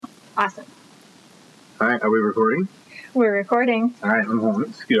Awesome. All right, are we recording? We're recording. All right,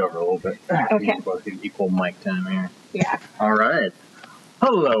 let's scoot over a little bit. Okay. We're both get equal mic time here. Yeah. All right.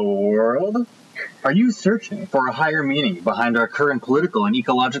 Hello, world. Are you searching for a higher meaning behind our current political and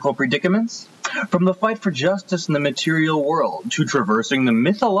ecological predicaments? From the fight for justice in the material world to traversing the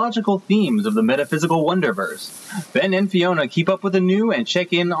mythological themes of the metaphysical wonderverse, Ben and Fiona keep up with the new and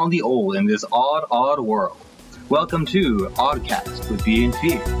check in on the old in this odd world. Welcome to Oddcast with B and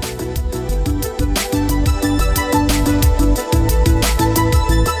P.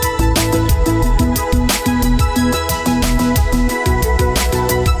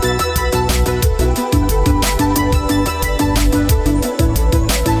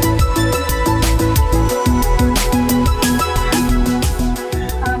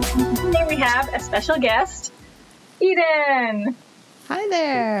 Special guest, Eden. Hi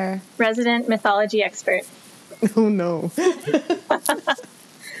there. Resident mythology expert. Oh no.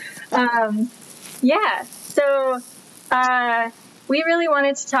 Yeah, so we really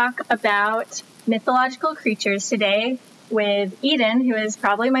wanted to talk about mythological creatures today with Eden, who is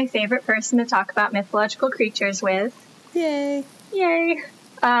probably my favorite person to talk about mythological creatures with. Yay. Yay.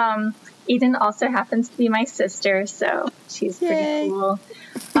 Eden also happens to be my sister, so she's pretty cool.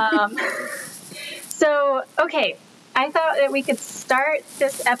 So, okay, I thought that we could start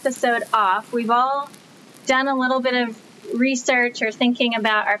this episode off. We've all done a little bit of research or thinking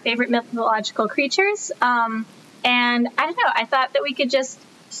about our favorite mythological creatures. And I don't know, I thought that we could just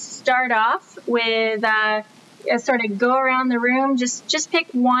start off with sort of go around the room. Just pick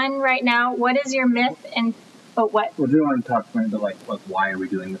one right now. What is your myth and what? Well, do you want to talk about like why are we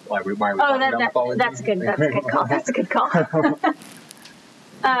doing this? Why are we talking about mythology? That's good. That's a good call. That's a good call.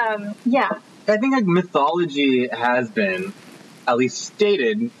 Yeah. I think like mythology has been, at least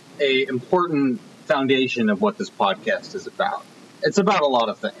stated, a important foundation of what this podcast is about. It's about a lot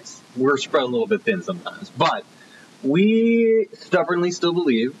of things. We're spread a little bit thin sometimes, but we stubbornly still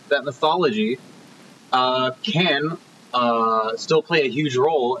believe that mythology can still play a huge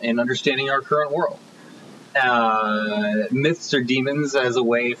role in understanding our current world. Myths or demons as a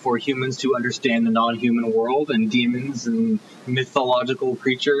way for humans to understand the non-human world, and demons and mythological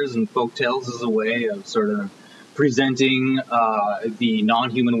creatures and folktales as a way of sort of presenting the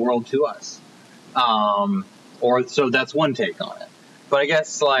non-human world to us. Or so that's one take on it. But I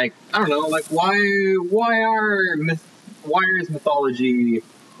guess I don't know, why is mythology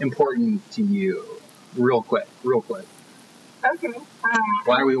important to you? Real quick. Okay.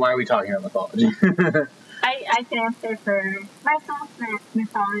 Why are we talking about mythology? I can answer for myself that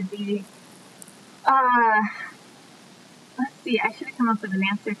mythology, let's see, I should have come up with an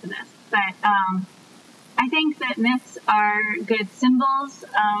answer for this, but I think that myths are good symbols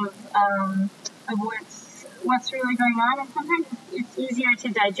of what's really going on, and sometimes it's easier to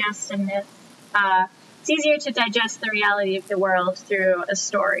digest a myth. It's easier to digest the reality of the world through a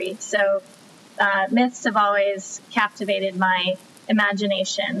story. So myths have always captivated my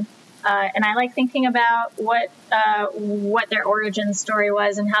imagination. And I like thinking about what their origin story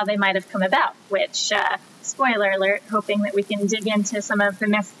was and how they might have come about, which, spoiler alert, hoping that we can dig into some of the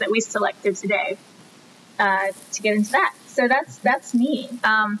myths that we selected today to get into that. So that's me.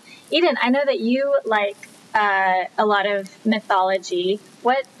 Eden, I know that you like a lot of mythology.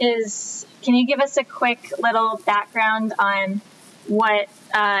 Can you give us a quick little background on what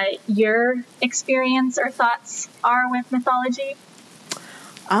your experience or thoughts are with mythology?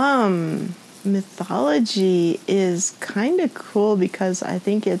 Mythology is kind of cool because I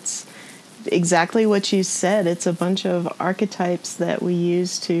think it's exactly what you said. It's a bunch of archetypes that we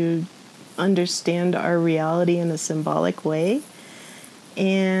use to understand our reality in a symbolic way.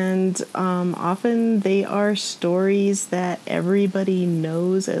 And often they are stories that everybody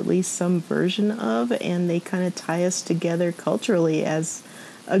knows at least some version of, and they kind of tie us together culturally as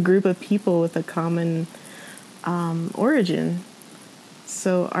a group of people with a common origin.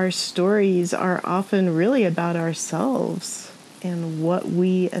 So our stories are often really about ourselves and what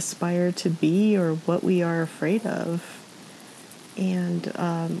we aspire to be or what we are afraid of. And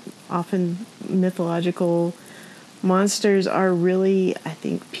often mythological monsters are really, I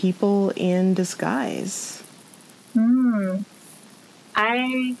think, people in disguise.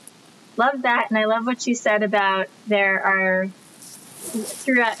 I love that, and I love what you said about there are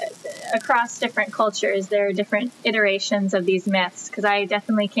across different cultures, there are different iterations of these myths, because I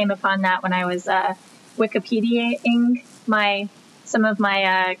definitely came upon that when I was Wikipediaing some of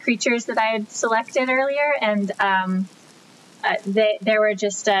my creatures that I had selected earlier, and there were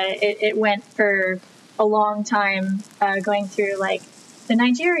just it went for a long time going through like the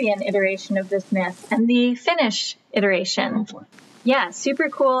Nigerian iteration of this myth and the Finnish iteration. Yeah, super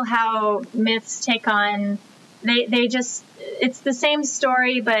cool how myths take on. They just, it's the same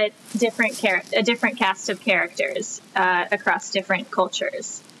story but a different cast of characters across different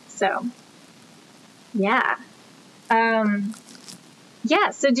cultures. So yeah.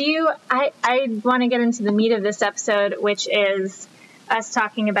 Yeah, so I want to get into the meat of this episode, which is us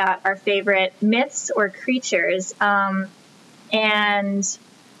talking about our favorite myths or creatures. And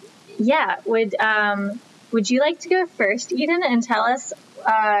yeah, would you like to go first, Eden, and tell us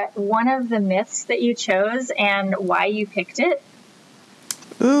one of the myths that you chose and why you picked it?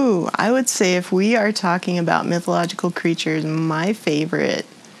 Ooh, I would say if we are talking about mythological creatures, my favorite,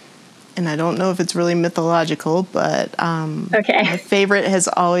 and I don't know if it's really mythological, but my favorite has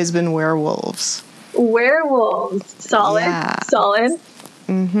always been werewolves. Werewolves. Solid. Yeah. Solid.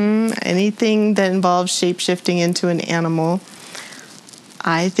 Anything that involves shape-shifting into an animal.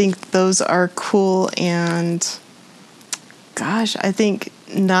 I think those are cool, and gosh, I think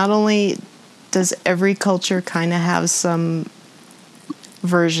not only does every culture kind of have some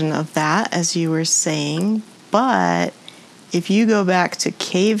version of that, as you were saying, but if you go back to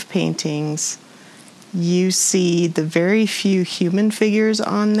cave paintings, you see the very few human figures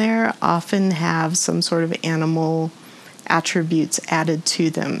on there often have some sort of animal attributes added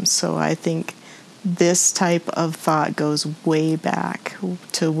to them. So I think this type of thought goes way back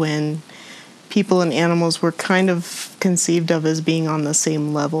to when people and animals were kind of conceived of as being on the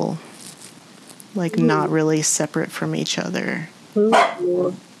same level, like not really separate from each other.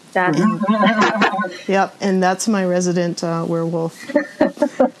 Ooh, Yep, and that's my resident werewolf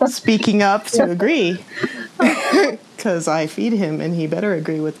speaking up to agree, because I feed him and he better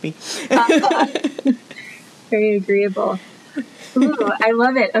agree with me. Very agreeable. Ooh, I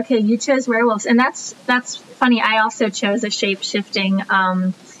love it. Okay, you chose werewolves, and that's funny. I also chose a shape-shifting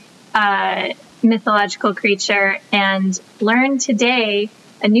mythological creature, and learned today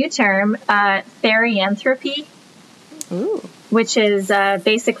a new term, therianthropy. Ooh. Which is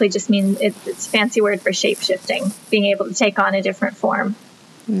basically just means it's a fancy word for shape-shifting, being able to take on a different form.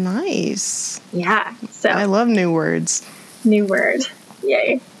 Nice. Yeah. So I love new words. New word.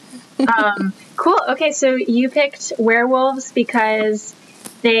 Yay. Cool. Okay, so you picked werewolves because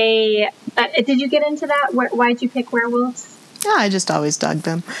they... did you get into that? Why'd you pick werewolves? Yeah, I just always dug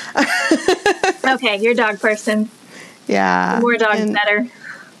them. Okay, you're a dog person. Yeah. The more dogs, better.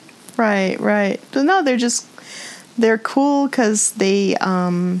 Right. But no, they're cool because they,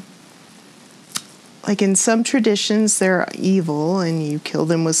 like in some traditions, they're evil and you kill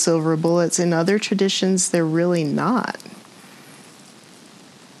them with silver bullets. In other traditions, they're really not.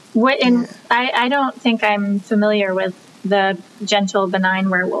 I don't think I'm familiar with the gentle, benign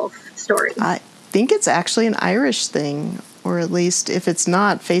werewolf story. I think it's actually an Irish thing, or at least if it's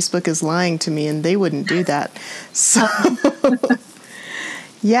not, Facebook is lying to me and they wouldn't do that. So...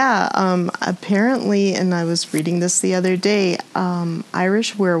 Yeah, apparently, and I was reading this the other day,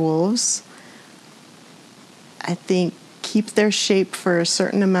 Irish werewolves, I think, keep their shape for a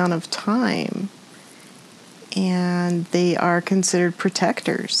certain amount of time, and they are considered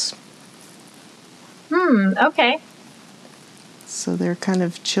protectors. Okay. So they're kind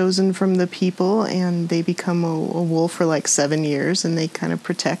of chosen from the people, and they become a wolf for like 7 years, and they kind of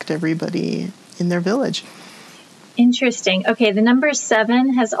protect everybody in their village. Interesting. Okay, the number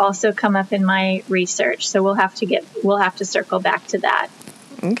 7 has also come up in my research, so we'll have to circle back to that.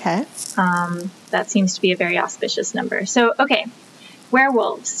 Okay. That seems to be a very auspicious number. So, okay,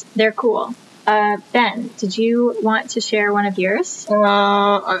 werewolves, they're cool. Ben, did you want to share one of yours? Hold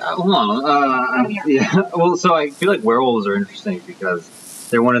on. Yeah. Well, so I feel like werewolves are interesting because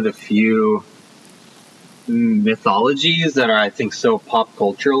they're one of the few mythologies that are, I think, so pop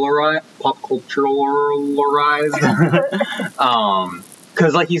culturalized.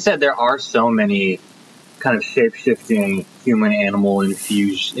 Because, like you said, there are so many kind of shape-shifting human-animal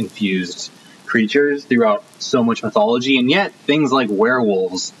infused creatures throughout so much mythology, and yet things like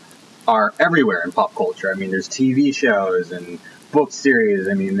werewolves are everywhere in pop culture. I mean, there's TV shows and book series.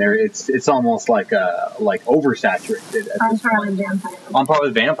 I mean, it's almost like oversaturated at this point. On par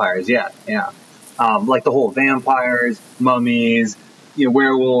with vampires, yeah. Like the whole vampires, mummies,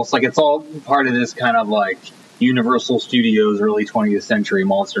 werewolves. Like it's all part of this kind of like Universal Studios early 20th century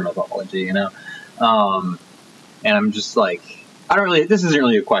monster mythology, And I'm just like, this isn't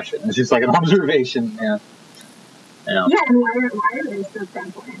really a question. It's just like an observation. Yeah. Yeah, and why are they so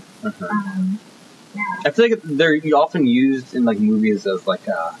prevalent? Yeah. I feel like they're often used in like movies as like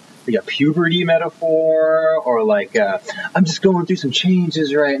a puberty metaphor, or like I'm just going through some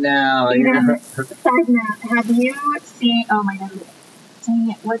changes right now. Side note, have you seen? Oh my god,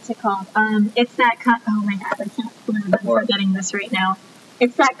 dang it, what's it called? It's that, oh my god, I can't believe I'm forgetting this right now.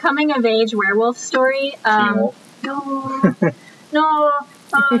 It's that coming of age werewolf story. No,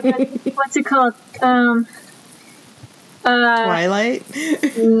 what's it called? Twilight?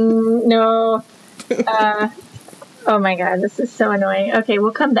 No. Oh my god, this is so annoying. Okay,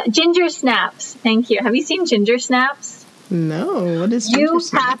 we'll come back. Ginger Snaps. Thank you. Have you seen Ginger Snaps? No. What is Ginger You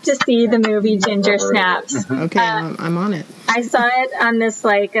Snaps? have to see the movie Ginger Snaps. Okay, I'm on it. I saw it on this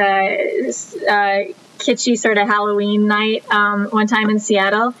like kitschy sort of Halloween night one time in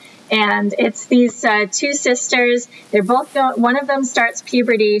Seattle. And it's these two sisters. They're both one of them starts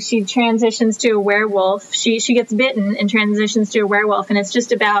puberty. She transitions to a werewolf. She gets bitten and transitions to a werewolf. And it's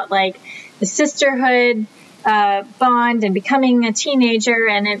just about like the sisterhood bond and becoming a teenager.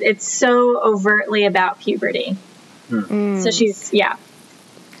 And it's so overtly about puberty. So she's, yeah.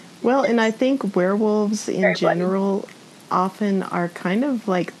 Well, and I think werewolves in Very general often are kind of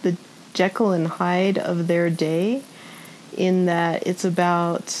like the Jekyll and Hyde of their day, in that it's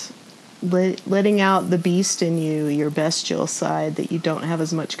about letting out the beast in you, your bestial side that you don't have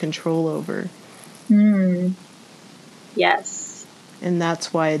as much control over. Yes. And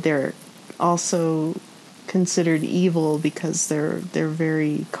that's why they're also considered evil, because they're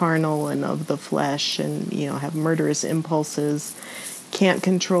very carnal and of the flesh, and have murderous impulses, can't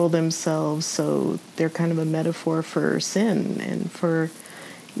control themselves, so they're kind of a metaphor for sin and for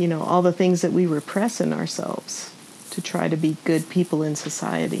all the things that we repress in ourselves to try to be good people in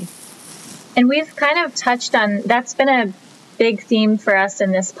society. And we've kind of touched on, that's been a big theme for us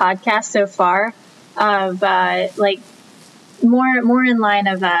in this podcast so far, of like more in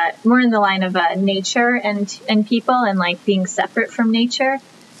the line of nature and people, and like being separate from nature.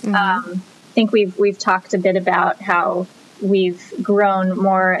 I think we've talked a bit about how we've grown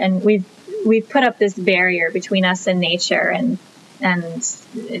more, and we've put up this barrier between us and nature, and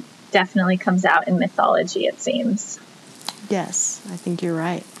it definitely comes out in mythology, it seems. Yes, I think you're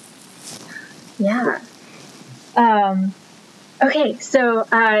right. Yeah. Okay, so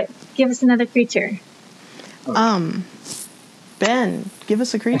give us another creature. Ben, give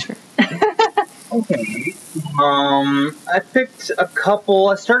us a creature. Okay. I picked a couple.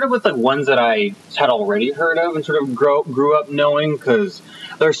 I started with like ones that I had already heard of and sort of grew up knowing, because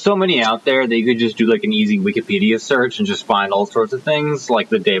there's so many out there that you could just do like an easy Wikipedia search and just find all sorts of things like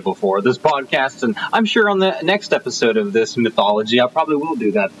the day before this podcast. And I'm sure on the next episode of this mythology, I probably will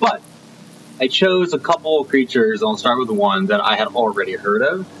do that. But I chose a couple of creatures. I'll start with one that I had already heard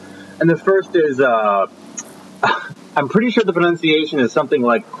of. And the first is, I'm pretty sure the pronunciation is something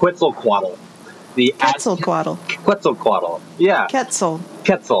like Quetzalcoatl. Quetzalcoatl. Quetzalcoatl. Yeah.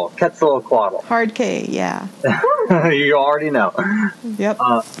 Quetzalcoatl. Hard K, yeah. You already know. Yep.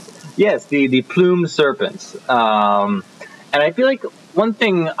 Yes, the plumed serpents. And I feel like one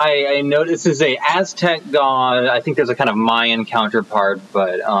thing I noticed is a Aztec god. I think there's a kind of Mayan counterpart,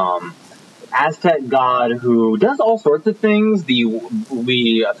 but Aztec god who does all sorts of things.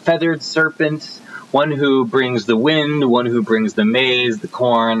 The feathered serpent, one who brings the wind, one who brings the maize, the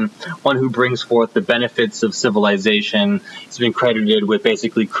corn, one who brings forth the benefits of civilization. He's been credited with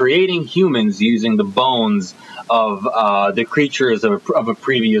basically creating humans using the bones of the creatures of a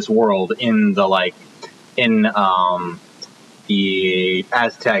previous world in the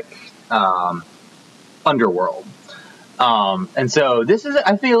Aztec underworld. And so this is,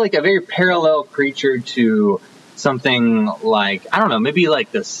 I feel like, a very parallel creature to something like, I don't know, maybe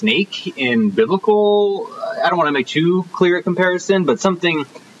like the snake in biblical, I don't want to make too clear a comparison, but something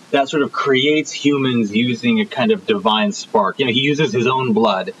that sort of creates humans using a kind of divine spark. He uses his own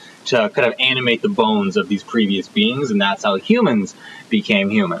blood to kind of animate the bones of these previous beings, and that's how humans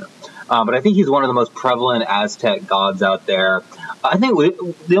became human. But I think he's one of the most prevalent Aztec gods out there. I think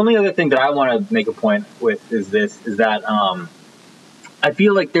the only other thing that I want to make a point with is that I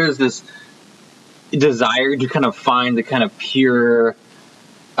feel like there's this desire to kind of find the kind of pure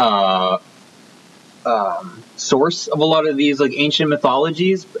source of a lot of these like ancient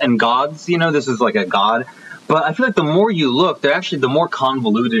mythologies and gods. This is like a god, but I feel like the more you look, the more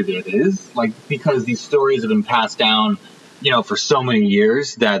convoluted it is, like, because these stories have been passed down for so many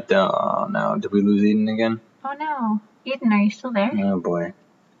years that no, did we lose Eden again? Oh no. Eden, are you still there? Oh boy.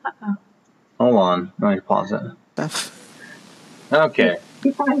 Uh-oh. Hold on, let me pause it. Okay.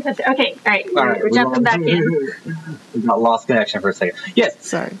 Okay, all right. We're jumping back in. We got lost connection for a second. Yes.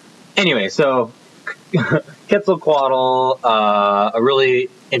 Sorry. Anyway, so Quetzalcoatl, a really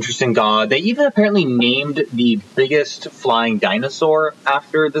interesting god. They even apparently named the biggest flying dinosaur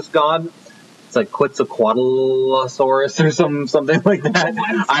after this god. It's like Quetzalcoatlosaurus or something like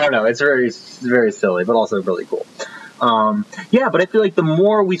that. I don't know. It's very, very silly, but also really cool. Yeah, but I feel like the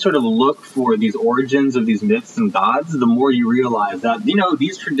more we sort of look for these origins of these myths and gods, the more you realize that,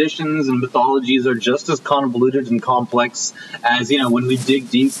 these traditions and mythologies are just as convoluted and complex as, when we dig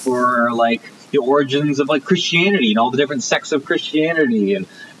deep for, like, the origins of, like, Christianity and all the different sects of Christianity and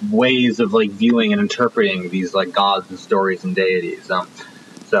ways of, like, viewing and interpreting these, like, gods and stories and deities.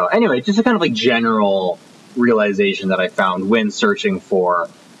 So anyway, just a kind of, like, general realization that I found when searching for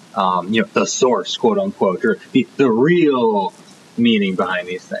the source, quote unquote, or the real meaning behind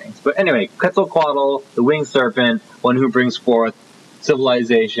these things. But anyway, Quetzalcoatl, the winged serpent, one who brings forth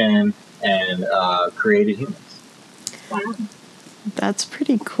civilization and created humans. Wow. That's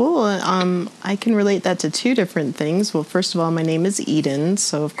pretty cool. I can relate that to two different things. Well, first of all, my name is Eden,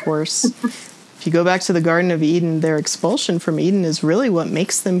 so of course, if you go back to the Garden of Eden, their expulsion from Eden is really what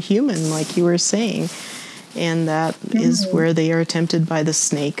makes them human, like you were saying. And that is where they are tempted by the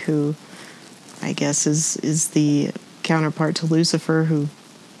snake, who I guess is the counterpart to Lucifer, who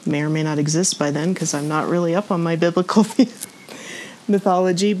may or may not exist by then, because I'm not really up on my biblical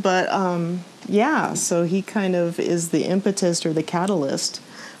mythology. But yeah, so he kind of is the impetus or the catalyst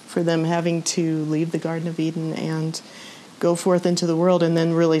for them having to leave the Garden of Eden and go forth into the world and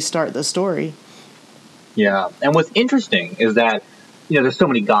then really start the story. Yeah, and what's interesting is that, there's so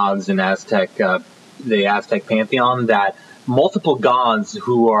many gods in the Aztec pantheon, that multiple gods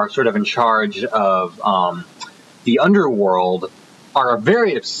who are sort of in charge of the underworld are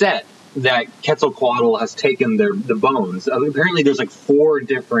very upset that Quetzalcoatl has taken the bones. Apparently there's like 4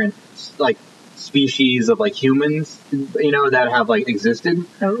 different like species of like humans, that have like existed.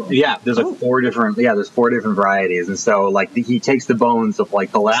 Oh. Yeah, there's like 4 different varieties, and so like he takes the bones of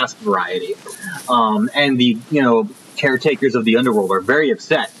like the last variety, and the caretakers of the underworld are very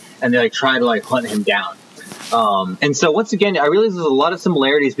upset, and they like try to like hunt him down. And so once again, I realize there's a lot of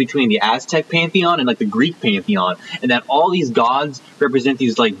similarities between the Aztec pantheon and like the Greek pantheon, and that all these gods represent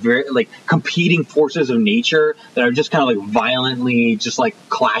these like very like competing forces of nature that are just kind of like violently just like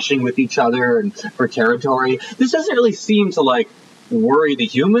clashing with each other and for territory. This doesn't really seem to like worry the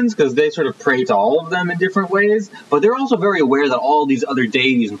humans, because they sort of pray to all of them in different ways, but they're also very aware that all these other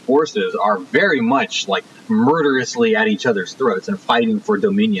deities and forces are very much like murderously at each other's throats and fighting for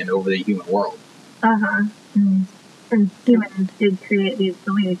dominion over the human world. Uh-huh. And humans did create these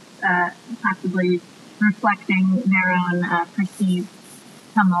beliefs, possibly reflecting their own perceived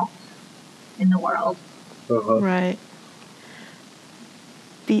tumult in the world. Uh-huh. Right.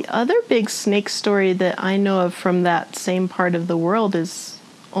 The other big snake story that I know of from that same part of the world is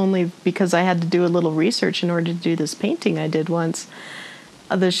only because I had to do a little research in order to do this painting I did once.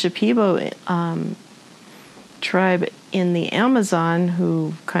 The Shipibo tribe in the Amazon,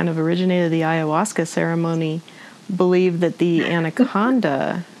 who kind of originated the ayahuasca ceremony, believe that the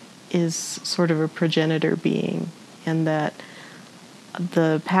anaconda is sort of a progenitor being, and that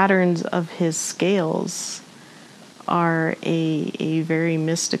the patterns of his scales are a very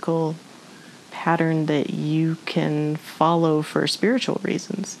mystical pattern that you can follow for spiritual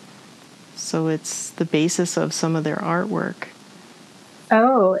reasons. So it's the basis of some of their artwork.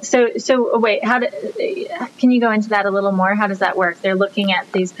 Oh, so wait, can you go into that a little more? How does that work? They're looking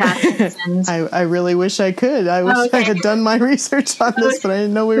at these patterns and... I really wish I could. I wish I had done my research on this, but I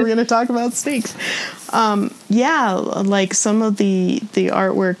didn't know we were going to talk about snakes. Yeah, like some of the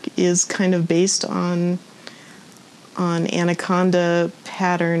artwork is kind of based on anaconda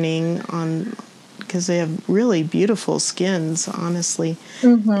patterning, because they have really beautiful skins, honestly.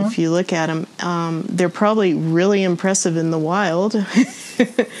 Mm-hmm. If you look at them, they're probably really impressive in the wild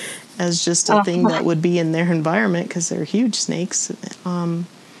as just a thing that would be in their environment, because they're huge snakes. And,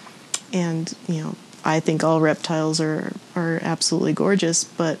 I think all reptiles are absolutely gorgeous.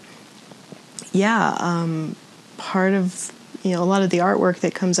 But, yeah, part of, a lot of the artwork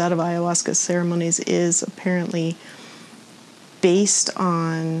that comes out of ayahuasca ceremonies is apparently based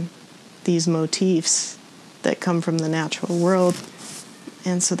on these motifs that come from the natural world,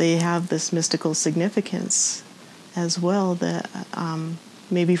 and so they have this mystical significance as well that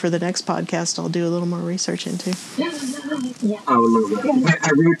maybe for the next podcast I'll do a little more research into. Yeah. Oh,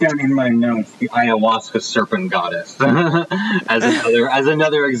 I wrote down in my notes the ayahuasca serpent goddess as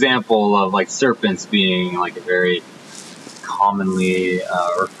another example of like serpents being like a very commonly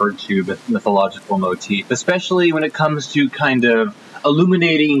referred to mythological motif, especially when it comes to kind of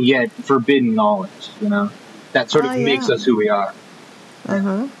illuminating yet forbidden knowledge, that sort of makes us who we are.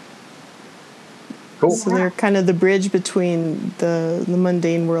 Uh-huh. Cool. So they're kind of the bridge between the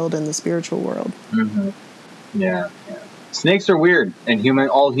mundane world and the spiritual world. Mm-hmm. Yeah. Snakes are weird, and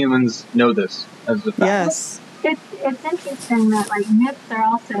all humans know this as a fact. Yes. It's interesting that like myths are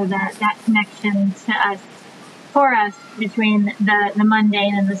also that connection to us porous between the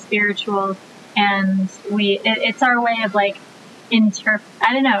mundane and the spiritual, and it's our way of like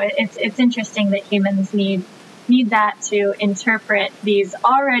I don't know, it's interesting that humans need that to interpret these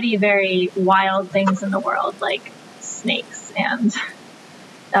already very wild things in the world, like snakes, and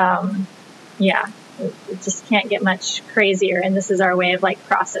it just can't get much crazier, and this is our way of like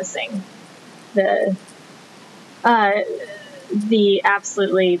processing the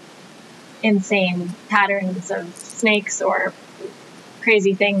absolutely insane patterns of snakes or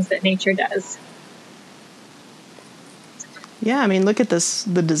crazy things that nature does. Yeah, I mean, look at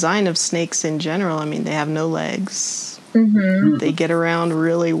the design of snakes in general. I mean, they have no legs. Mm-hmm. They get around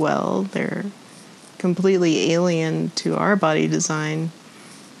really well. They're completely alien to our body design.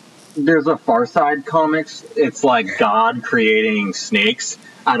 There's a Far Side comics. It's like God creating snakes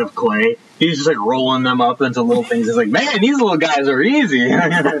out of clay. He's just like rolling them up into little things. He's like, man, these little guys are easy.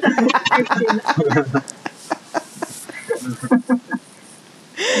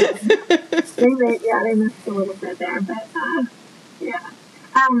 They missed a little bit there, but yeah.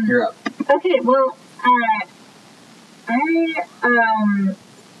 You're up. Okay, well, I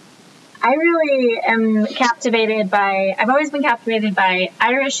really am captivated by. I've always been captivated by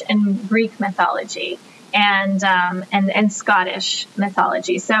Irish and Greek mythology, and Scottish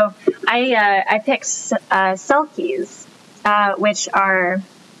mythology. So I picked Selkies, which are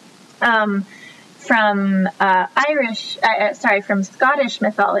from from Scottish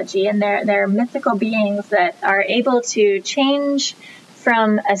mythology, and they're mythical beings that are able to change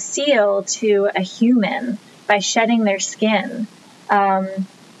from a seal to a human by shedding their skin.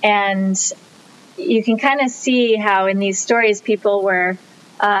 And you can kind of see how in these stories people were,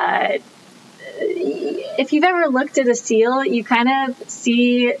 if you've ever looked at a seal, you kind of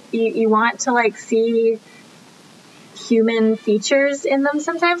see, you want to like see human features in them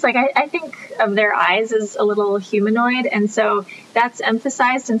sometimes. Like I think of their eyes as a little humanoid, and so that's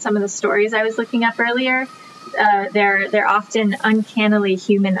emphasized in some of the stories I was looking up earlier. They're often uncannily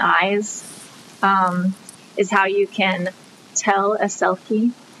human eyes, is how you can tell a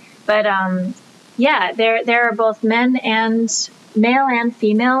Selkie. But there are both male and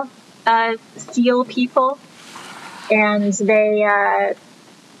female seal people, and they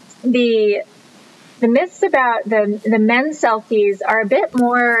the myths about the men Selkies are a bit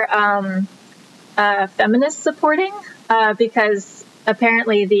more feminist supporting, because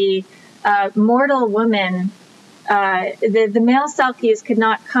apparently the mortal woman, the male Selkies could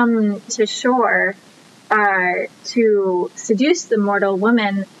not come to shore to seduce the mortal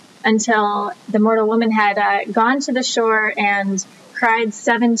woman until the mortal woman had gone to the shore and cried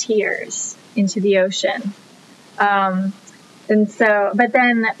 7 tears into the ocean. And so, but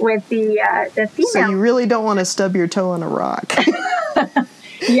then with the female, so you really don't want to stub your toe on a rock.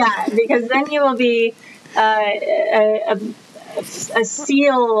 Yeah, because then you will be a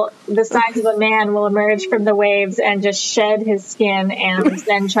seal the size of a man will emerge from the waves and just shed his skin and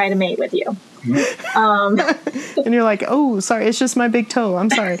then try to mate with you. And you're like, oh, sorry, it's just my big toe. I'm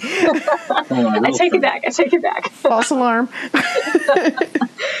sorry. I take it back. False alarm.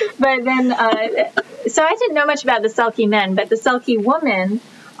 But then, so I didn't know much about the Selkie men, but the Selkie women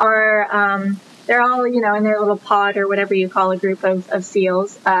are, they're all, in their little pod or whatever you call a group of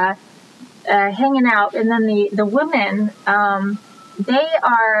seals, hanging out. And then the women, they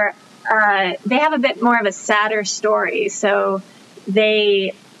have a bit more of a sadder story. So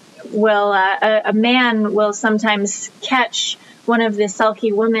they will, a man will sometimes catch one of the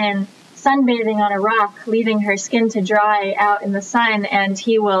Selkie women sunbathing on a rock, leaving her skin to dry out in the sun, and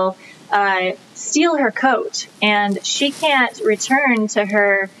he will steal her coat, and she can't return to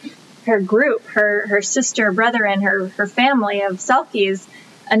her group, her sister, brother, and her family of Selkies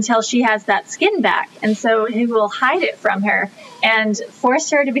until she has that skin back. And so he will hide it from her and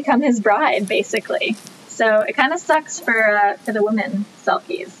force her to become his bride, basically. So it kind of sucks for the women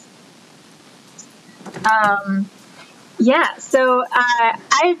Selkies. So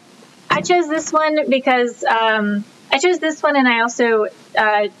I chose this one because and I also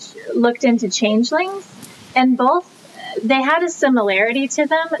looked into changelings, and both, they had a similarity to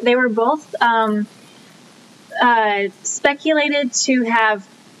them. They were both speculated to have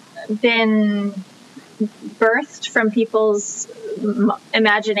been birthed from people's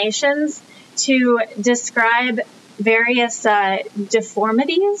imaginations to describe various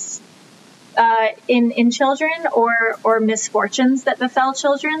deformities in children or misfortunes that befell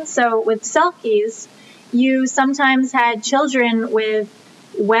children. So with Selkies, you sometimes had children with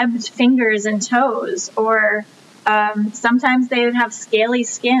webbed fingers and toes, or sometimes they would have scaly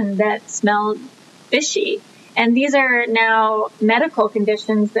skin that smelled fishy. And these are now medical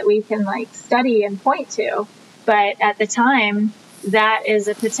conditions that we can study and point to. but at the time, that is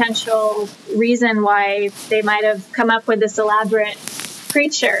a potential reason why they might have come up with this elaborate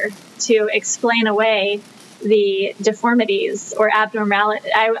creature to explain away the deformities or abnormality.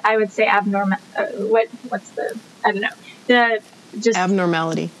 I would say abnormal. What's the, I don't know, the just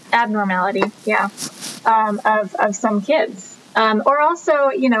Abnormality. Yeah, of some kids, or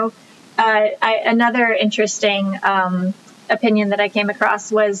also, another interesting opinion that I came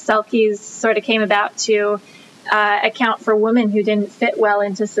across was Selkies sort of came about to account for women who didn't fit well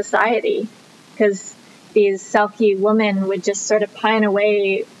into society, because these Selkie women would just sort of pine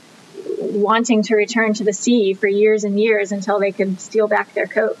away wanting to return to the sea for years and years until they could steal back their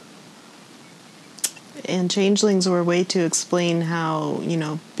coat. And changelings were a way to explain how,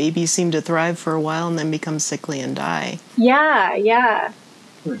 babies seem to thrive for a while and then become sickly and die. Yeah.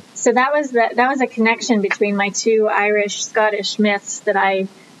 So that was a connection between my two Irish Scottish myths that I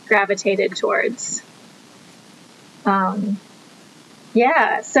gravitated towards. So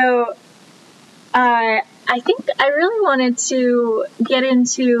I think I really wanted to get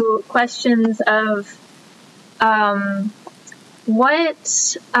into questions of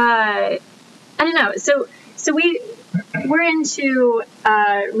what I don't know. So we're into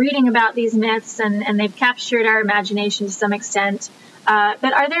reading about these myths, and they've captured our imagination to some extent.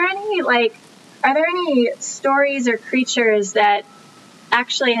 But are there any stories or creatures that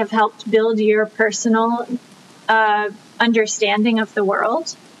actually have helped build your personal understanding of the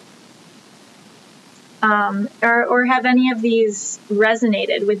world? Or have any of these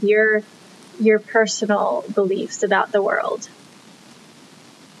resonated with your personal beliefs about the world?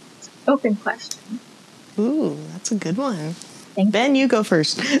 Open question. Ooh, that's a good one. Thank you. Ben, you go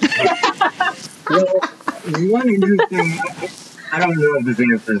first. Well, one interesting, I don't know if this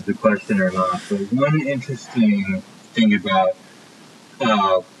answers the question or not, but one interesting thing about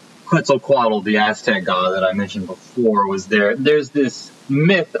Quetzalcoatl, the Aztec god that I mentioned before, was there's this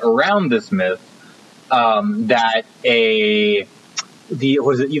myth around this myth that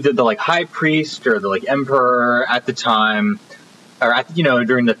was it either the high priest or the emperor at the time, or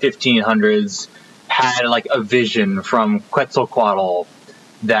during the 1500s, had a vision from Quetzalcoatl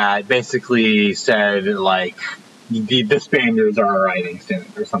that basically said the Spaniards are arriving soon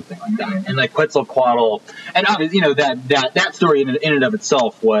or something like that. And Quetzalcoatl, and obviously that story in and of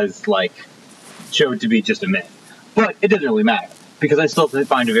itself was showed to be just a myth, but it doesn't really matter, because I still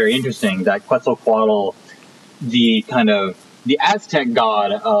find it very interesting that Quetzalcoatl, the Aztec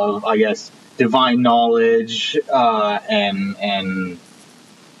god of, I guess, divine knowledge and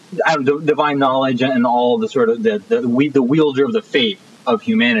divine knowledge and all the sort of the wielder of the fate of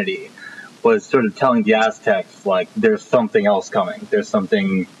humanity, was sort of telling the Aztecs there's something else coming. There's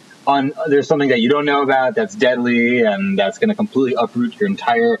something that you don't know about that's deadly and that's going to completely uproot your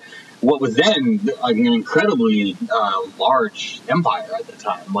entire what was then an incredibly large empire at the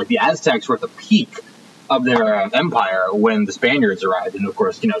time. The Aztecs were at the peak of their empire when the Spaniards arrived, and of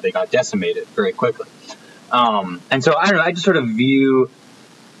course, they got decimated very quickly. And so I don't know. I just sort of view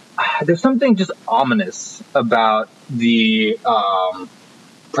there's something just ominous about the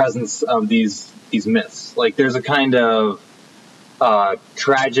presence of these myths. There's a kind of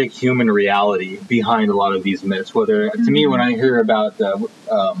tragic human reality behind a lot of these myths. To me, when I hear about the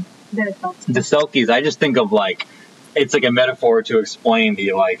Selkies, I just think of it's a metaphor to explain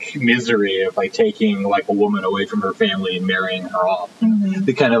the misery of taking a woman away from her family and marrying her off. Mm-hmm.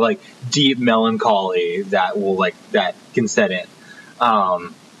 The kind of deep melancholy that will that can set in.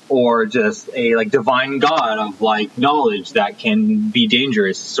 Or just a divine god of knowledge that can be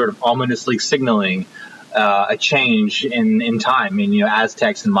dangerous, sort of ominously signaling a change in time.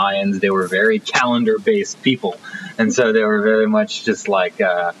 Aztecs and Mayans, they were very calendar-based people, and so they were very much just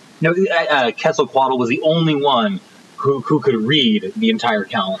Quetzalcoatl was the only one who could read the entire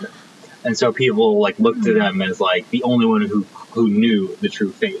calendar, and so people looked to them as the only one who knew the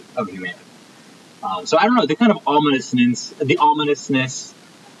true fate of humanity. So I don't know, the kind of ominousness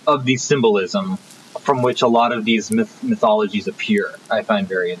of the symbolism from which a lot of these mythologies appear, I find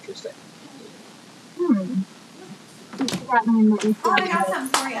very interesting. I got some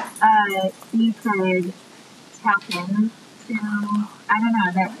for you. You could tap in to, I don't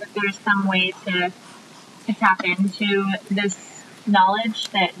know, that there's some way to tap into this knowledge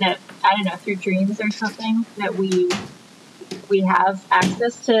that I don't know, through dreams or something, that we have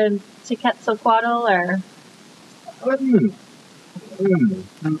access to Quetzalcoatl, or...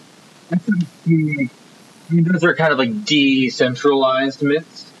 those are kind of decentralized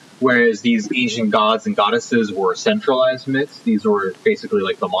myths. Whereas these ancient gods and goddesses were centralized myths. These were basically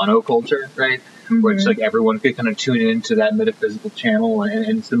like the monoculture, right? Which like everyone could kind of tune into that metaphysical channel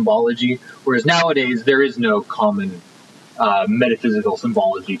and symbology. Whereas nowadays there is no common metaphysical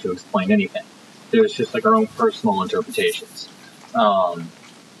symbology to explain anything. There's just like our own personal interpretations.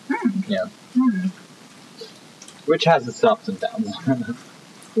 Yeah. Which has its ups and downs.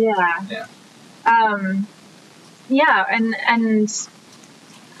 Yeah. Yeah. Yeah, and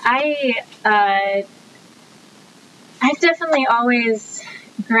I've definitely always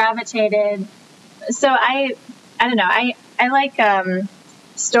gravitated. So I don't know. I like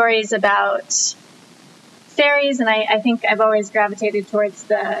stories about fairies, and I think I've always gravitated towards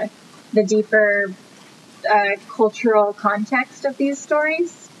the deeper cultural context of these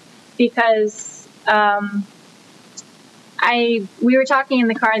stories, because we were talking in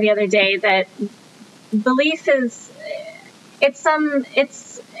the car the other day that belief is it's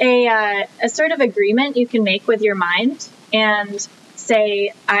a sort of agreement you can make with your mind and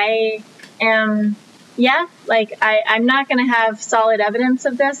say, I'm not going to have solid evidence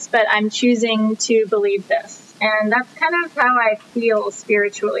of this, but I'm choosing to believe this. And that's kind of how I feel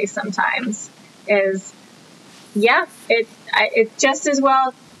spiritually sometimes is, it just as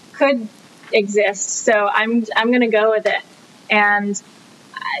well could exist. So I'm going to go with it. And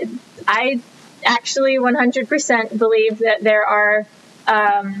I actually 100% believe that there are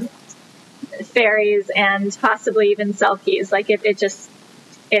fairies and possibly even selkies. Like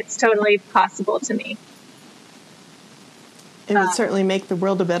it's totally possible to me. It would certainly make the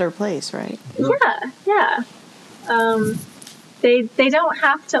world a better place, right? Yeah. They don't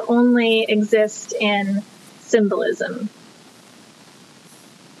have to only exist in symbolism.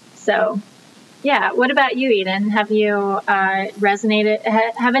 So, yeah. What about you, Eden? Have you resonated?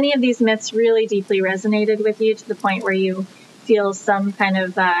 Have any of these myths really deeply resonated with you to the point where you feel some kind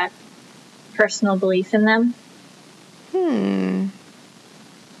of personal belief in them?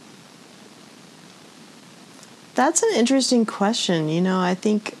 That's an interesting question. You know, I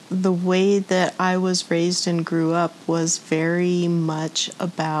think the way that I was raised and grew up was very much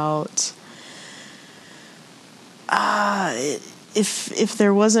about if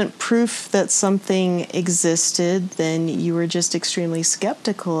there wasn't proof that something existed, then you were just extremely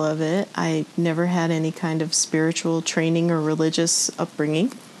skeptical of it. I never had any kind of spiritual training or religious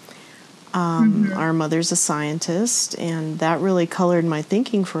upbringing. Our mother's a scientist, and that really colored my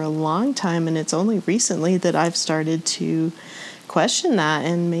thinking for a long time, and it's only recently that I've started to question that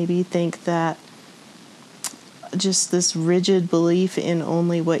and maybe think that just this rigid belief in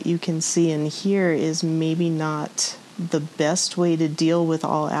only what you can see and hear is maybe not the best way to deal with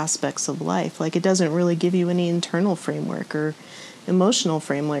all aspects of life. Like, it doesn't really give you any internal framework or emotional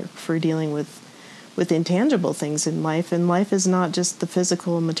framework for dealing with intangible things in life, and life is not just the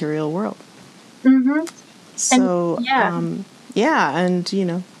physical and material world. So, and you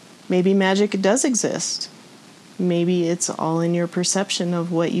know, maybe magic does exist. Maybe it's all in your perception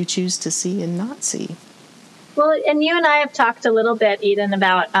of what you choose to see and not see. Well, and you and I have talked a little bit, Eden,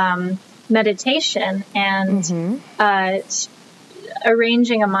 about meditation and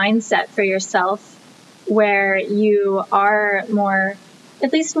arranging a mindset for yourself where you are more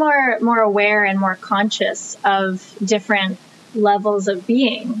aware and more conscious of different levels of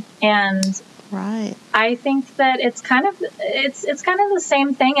being. And right, I think that it's kind of the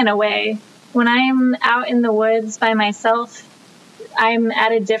same thing in a way. When I'm out in the woods by myself, I'm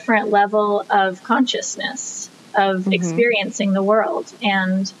at a different level of consciousness of experiencing the world.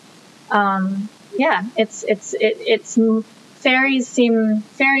 And it's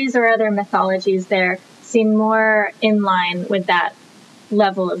fairies or other mythologies there seem more in line with that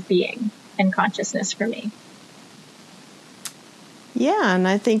level of being and consciousness for me. Yeah, and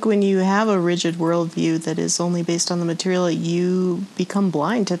I think when you have a rigid worldview that is only based on the material, you become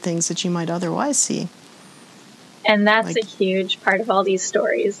blind to things that you might otherwise see. And that's a huge part of all these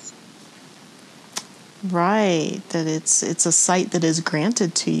stories. Right, that it's a sight that is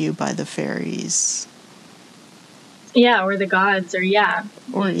granted to you by the fairies. Yeah, or the gods,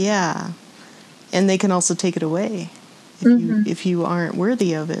 and they can also take it away if you aren't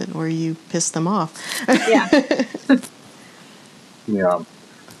worthy of it or you piss them off. Yeah. Yeah.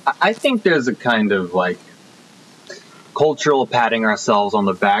 I think there's a kind of like cultural patting ourselves on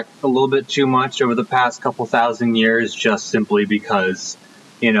the back a little bit too much over the past couple thousand years, just simply because,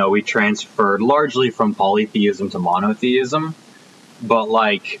 you know, we transferred largely from polytheism to monotheism. But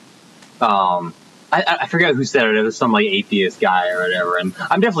like, I forget who said it. It was some like atheist guy or whatever. And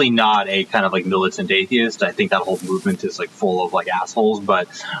I'm definitely not a kind of like militant atheist. I think that whole movement is like full of like assholes. But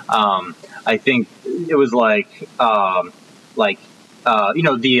I think it was like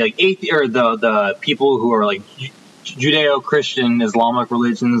the like or the people who are like Judeo-Christian, Islamic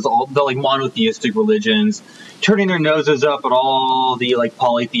religions, all the like monotheistic religions, turning their noses up at all the like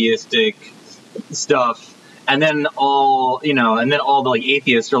polytheistic stuff, and then all the like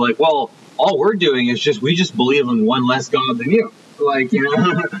atheists are like, well, all we're doing is we just believe in one less God than you, like,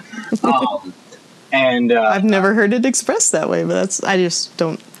 and I've never heard it expressed that way, but I just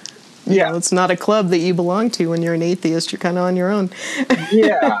don't. It's not a club that you belong to when you're an atheist. You're kind of on your own.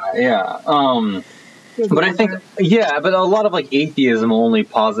 yeah. But I think, but a lot of like atheism only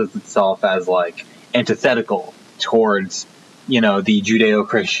posits itself as like antithetical towards, the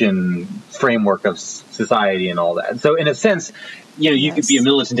Judeo-Christian framework of society and all that. So in a sense, you could be a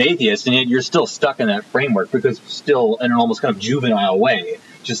militant atheist and yet you're still stuck in that framework because still in an almost kind of juvenile way,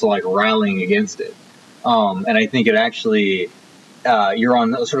 just like rallying against it. And I think it actually, you're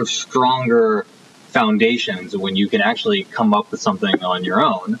on a sort of stronger foundations when you can actually come up with something on your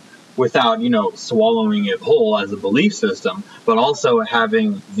own without, swallowing it whole as a belief system, but also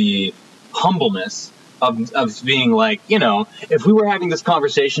having the humbleness of being like, if we were having this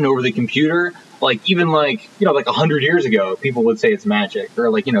conversation over the computer, like even like, like 100 years ago, people would say it's magic,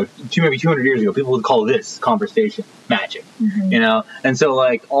 or like, maybe 200 years ago, people would call this conversation magic, and so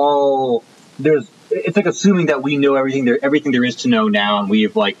like it's like assuming that we know everything there is to know now, and we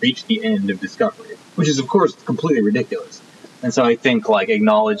have like reached the end of discovery, which is of course completely ridiculous. And so I think like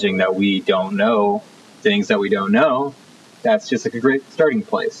acknowledging that we don't know things that we don't know, that's just like a great starting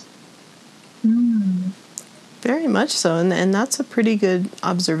place. Very much so, and that's a pretty good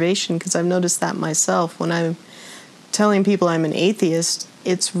observation, because I've noticed that myself. When I'm telling people I'm an atheist,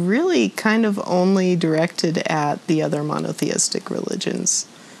 it's really kind of only directed at the other monotheistic religions.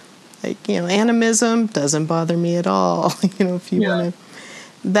 Like, animism doesn't bother me at all. If you want to,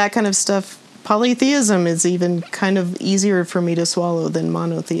 that kind of stuff. Polytheism is even kind of easier for me to swallow than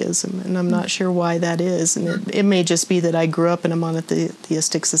monotheism, and I'm not sure why that is. And it may just be that I grew up in a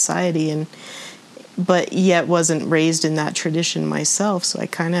monotheistic society, but yet wasn't raised in that tradition myself, so I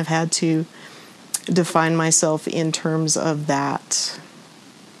kind of had to define myself in terms of that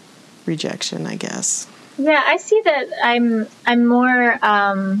rejection, I guess. Yeah, I see that I'm more,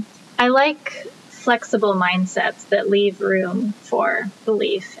 I like flexible mindsets that leave room for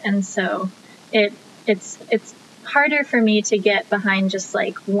belief, and so it's harder for me to get behind just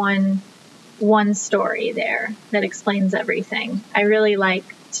like one story there that explains everything. I really like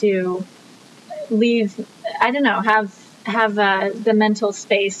to have the mental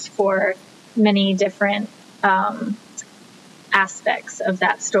space for many different aspects of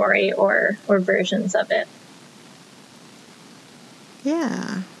that story or versions of it.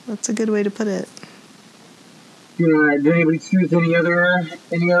 Yeah, that's a good way to put it. Did anybody choose any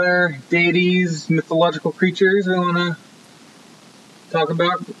other deities, mythological creatures they want to talk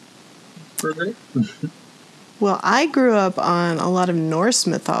about for a bit? Well, I grew up on a lot of Norse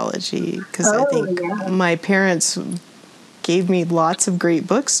mythology because I think my parents gave me lots of great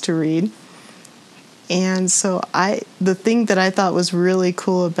books to read. And so the thing that I thought was really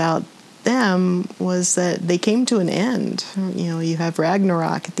cool about them was that they came to an end. You have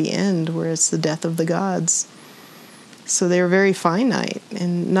Ragnarok at the end where it's the death of the gods. So they were very finite,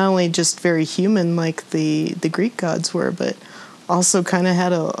 and not only just very human like the Greek gods were, but also kind of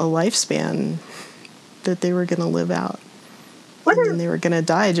had a lifespan that they were going to live out. And they were going to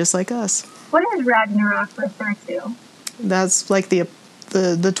die just like us. What does Ragnarok refer to? That's like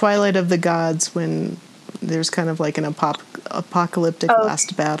the twilight of the gods, when there's kind of like an apocalyptic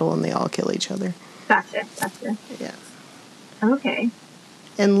last battle and they all kill each other. Gotcha. Yeah. Okay.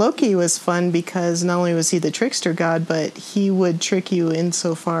 And Loki was fun because not only was he the trickster god, but he would trick you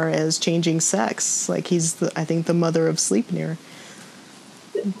insofar as changing sex. Like he's I think the mother of Sleipnir.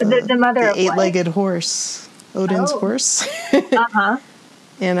 The mother of the eight-legged horse, Odin's horse. Uh-huh.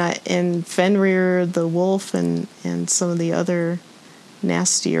 And Fenrir the wolf, and some of the other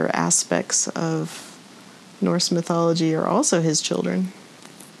nastier aspects of Norse mythology are also his children.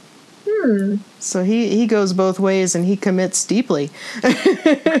 So he goes both ways, and he commits deeply.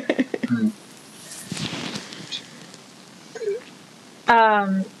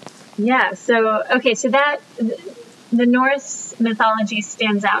 Yeah. So that the Norse mythology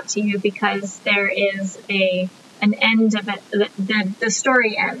stands out to you because there is an end of it. The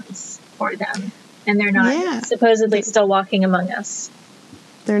story ends for them, and they're not supposedly still walking among us.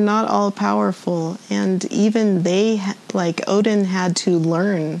 They're not all powerful, and even they, like Odin, had to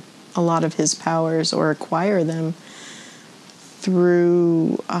learn a lot of his powers or acquire them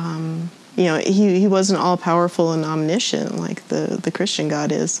through. He wasn't all powerful and omniscient like the Christian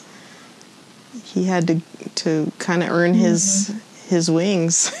God is. He had to kind of earn his his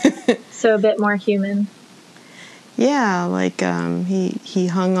wings. So a bit more human. Yeah, like he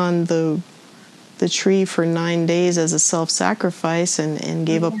hung on the tree for 9 days as a self-sacrifice and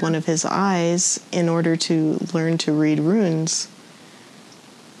gave up one of his eyes in order to learn to read runes.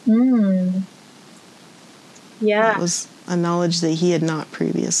 Yeah. That was a knowledge that he had not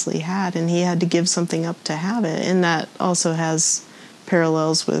previously had, and he had to give something up to have it. And that also has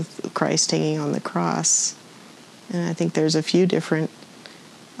parallels with Christ hanging on the cross. And I think there's a few different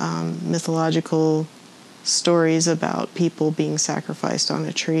mythological stories about people being sacrificed on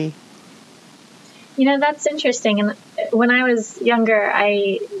a tree. That's interesting. And when I was younger,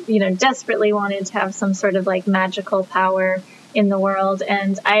 I, desperately wanted to have some sort of like magical power in the world.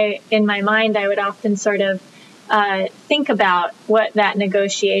 And in my mind, I would often sort of think about what that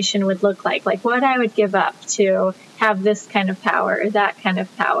negotiation would look like what I would give up to have this kind of power or that kind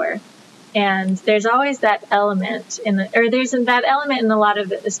of power. And there's always that element there's that element in a lot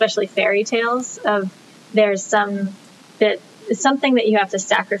of, especially fairy tales, of there's something that you have to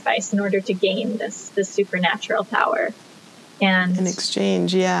sacrifice in order to gain this supernatural power. And in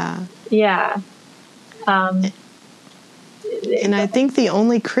exchange, yeah. Yeah. And I think the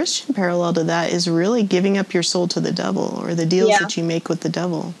only Christian parallel to that is really giving up your soul to the devil, or the deals that you make with the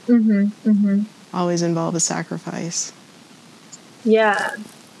devil. Always involve a sacrifice. Yeah.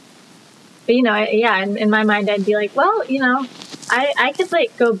 But, in my mind, I'd be like, well, I could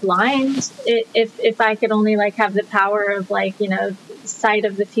like go blind if I could only like have the power of like, sight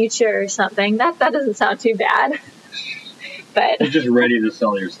of the future or something. That doesn't sound too bad. But you're just ready to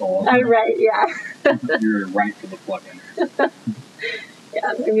sell your soul. I'm right, yeah. You're right for the plug-in.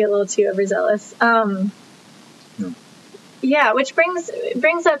 Yeah, maybe a little too overzealous. Yeah, which brings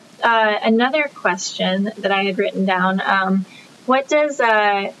up another question that I had written down. What does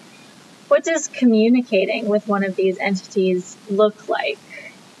communicating with one of these entities look like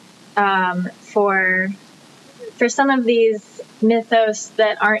for some of these mythos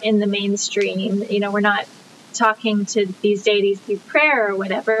that aren't in the mainstream? We're not talking to these deities through prayer or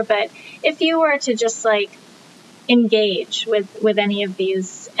whatever, but if you were to just like engage with any of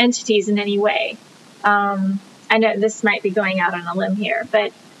these entities in any way, I know this might be going out on a limb here,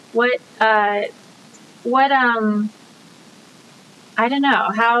 but what I don't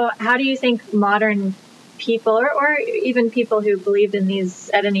know, how do you think modern people or even people who believed in these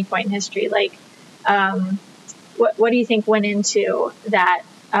at any point in history, like what do you think went into that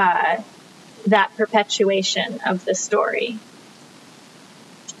perpetuation of the story,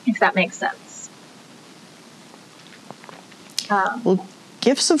 if that makes sense? Well,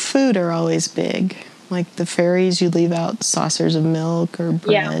 gifts of food are always big. Like the fairies, you leave out saucers of milk or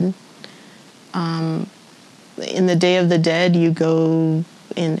bread. Yeah. In the Day of the Dead, you go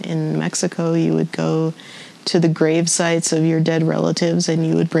in Mexico, you would go to the grave sites of your dead relatives and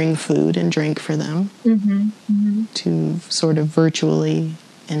you would bring food and drink for them to sort of virtually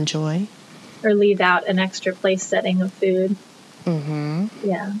enjoy. Or leave out an extra place setting of food.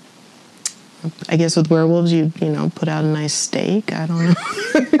 Yeah. I guess with werewolves, you put out a nice steak. I don't know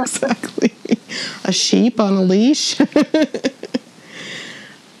exactly. A sheep on a leash.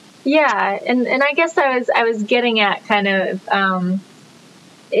 Yeah, and I guess I was getting at kind of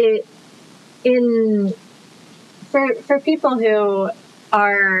for people who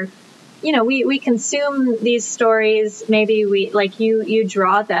are, we consume these stories. Maybe we like you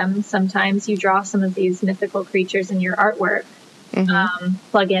draw them. Sometimes you draw some of these mythical creatures in your artwork.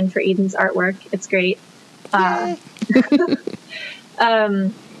 Plug in for Eden's artwork. It's great. But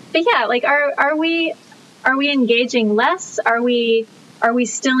yeah, like are we engaging less? Are we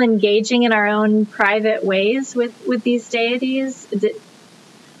still engaging in our own private ways with these deities?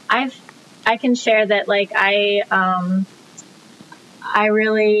 I can share that like I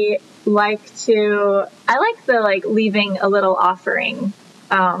really like the like leaving a little offering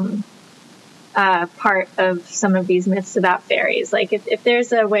part of some of these myths about fairies. Like if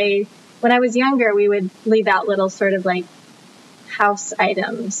there's a way, when I was younger, we would leave out little sort of like house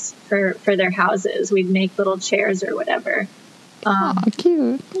items for their houses. We'd make little chairs or whatever.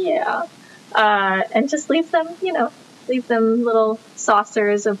 Cute. Yeah. And just leave them little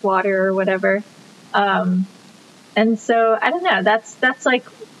saucers of water or whatever. And so I don't know, that's like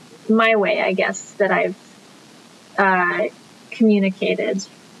my way, I guess, that I've communicated.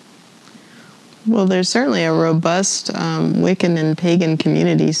 Well, there's certainly a robust Wiccan and pagan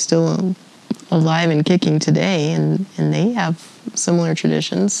community still alive and kicking today, and they have similar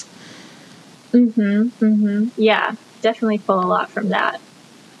traditions. Yeah, definitely pull a lot from that.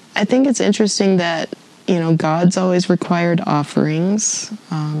 I think it's interesting that, you know, gods always required offerings.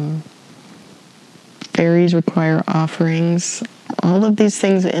 fairies require offerings. All of these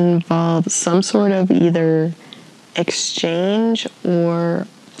things involve some sort of either exchange or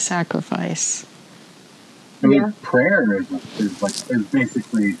sacrifice. I mean, Yeah. prayer is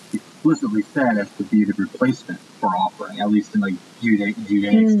basically explicitly said as to be the replacement for offering, at least in like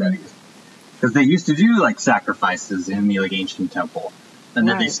Judaic studies, because they used to do like sacrifices in the like ancient temple, and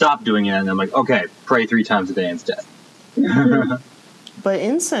then they Right. stopped doing it, and I'm like, okay, pray 3 times a day instead. But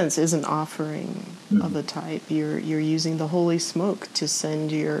incense is an offering of a type. You're using the holy smoke to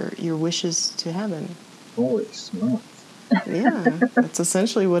send your wishes to heaven. Holy smokes! Yeah, that's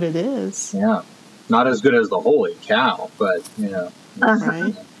essentially what it is. Yeah, not as good as the holy cow, but you know,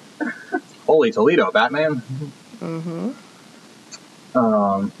 Right? holy Toledo, Batman. Mm-hmm.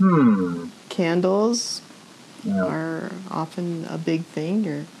 Candles Yeah. are often a big thing.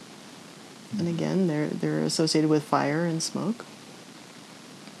 And again, they're associated with fire and smoke.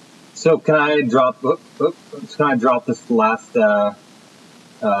 So can I drop? Can I drop this last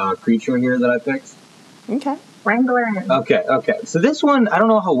creature here that I picked? Okay. Wrangler. Okay. So this one, I don't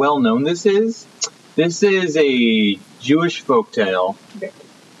know how well known this is. This is a Jewish folktale.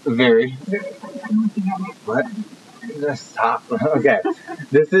 Very. I'm looking at it. What? Stop. Okay.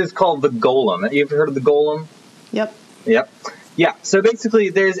 This is called the Golem. You've heard of the Golem? Yep. Yep. Yeah. So basically,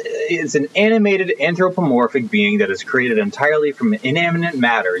 it's an animated anthropomorphic being that is created entirely from inanimate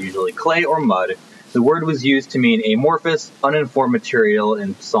matter, usually clay or mud. The word was used to mean amorphous, uninformed material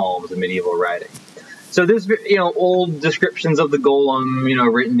in psalms and medieval writing. So there's old descriptions of the golem,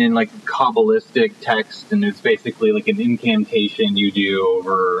 written in like Kabbalistic text, and it's basically like an incantation you do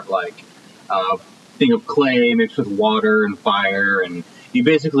over like a thing of clay mixed with water and fire, and you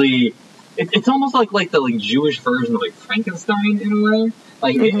basically it's almost like the Jewish version of like Frankenstein in a way,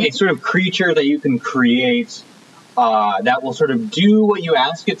 like a sort of creature that you can create that will sort of do what you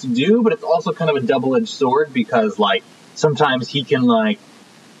ask it to do, but it's also kind of a double-edged sword because like sometimes he can like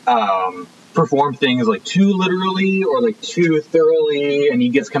perform things like too literally or like too thoroughly, and he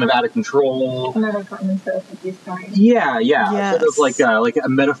gets kind of out of control. Another common trope of these stories. Yeah, Yes. sort of like a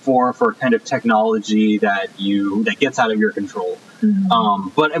metaphor for kind of technology that gets out of your control.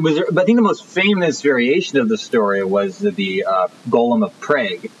 But I think the most famous variation of the story was the Golem of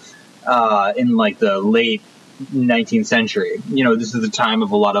Prague in like the late 19th century. This is the time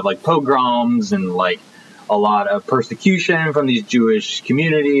of a lot of like pogroms and like a lot of persecution from these Jewish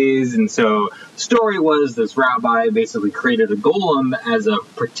communities. And so the story was this rabbi basically created a golem as a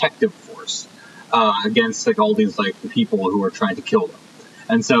protective force against like all these like people who were trying to kill them.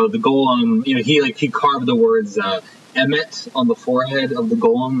 And so the golem, he carved the words emet on the forehead of the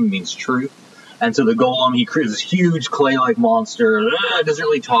golem, means truth. And so the golem, he creates this huge clay-like monster. Doesn't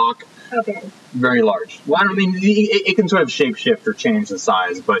really talk. Okay. Very large. Well, I mean, it can sort of shapeshift or change the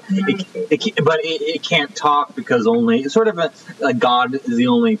size, but it can't talk because only sort of a God is the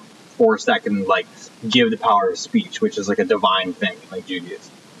only force that can like give the power of speech, which is like a divine thing, like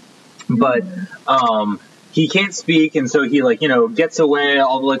Judaism. But he can't speak, and so he gets away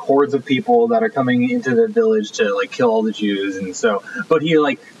all the like hordes of people that are coming into the village to like kill all the Jews, and so but he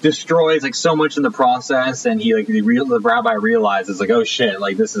like destroys like so much in the process, and he like the rabbi realizes like, oh shit,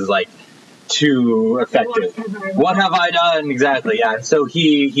 like this is like too effective. What have I done? Exactly, yeah. And so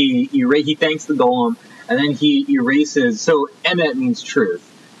he thanks the golem, and then he erases. So emet means truth.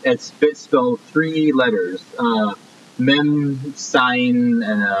 It's spelled 3 letters: mem, sign,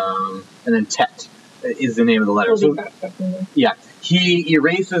 and then tet is the name of the letter. So, yeah, he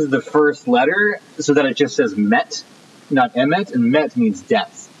erases the first letter so that it just says met, not emet, and met means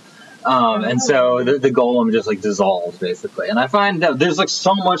death. And so the golem just like dissolves basically. And I find that there's like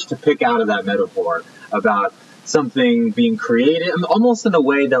so much to pick out of that metaphor about something being created, almost in a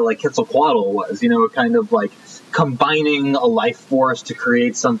way that like Quetzalcoatl was, kind of like combining a life force to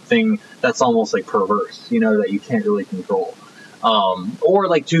create something that's almost like perverse, that you can't really control. Or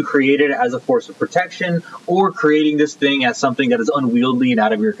like to create it as a force of protection, or creating this thing as something that is unwieldy and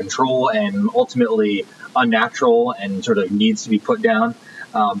out of your control and ultimately unnatural and sort of needs to be put down.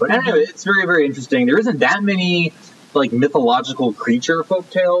 But anyway, it's very, very interesting. There isn't that many like mythological creature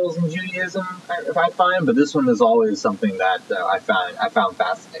folktales in Judaism, if I find, but this one is always something that I found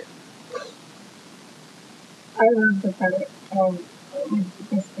fascinating. I love the part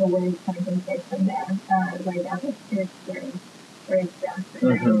just the word concentration there, right out of your experience.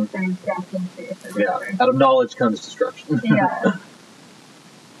 Out of knowledge comes destruction. Yeah.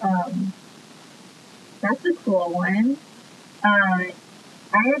 That's a cool one. I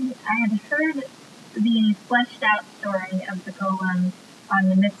had heard the fleshed out story of the golem on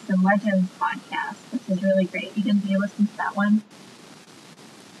the Myths and Legends podcast, which is really great. You can listen to that one.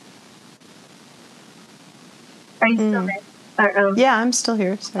 Are you still there? Yeah, I'm still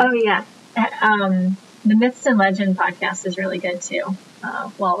here. Sorry. Oh, yeah. The Myths and Legend podcast is really good, too,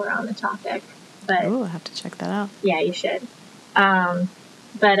 while we're on the topic. But Oh, I have to check that out. yeah, you should.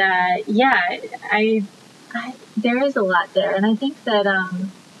 There is a lot there. And I think that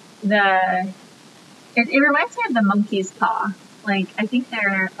it reminds me of the Monkey's Paw. Like, I think there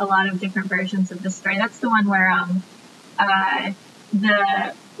are a lot of different versions of this story. That's the one where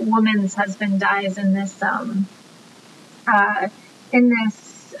the woman's husband dies in this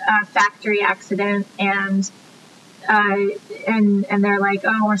factory accident, and they're like,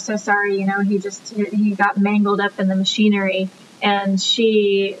 oh, we're so sorry, you know, he got mangled up in the machinery, and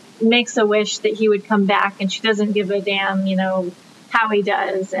she makes a wish that he would come back, and she doesn't give a damn, you know, how he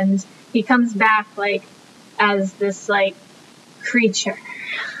does, and he comes back like as this like creature,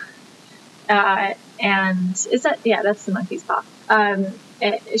 and is that, yeah, that's the monkey's paw.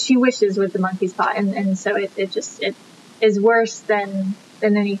 She wishes with the monkey's paw, and so it is worse than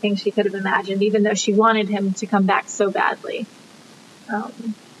anything she could have imagined, even though she wanted him to come back so badly.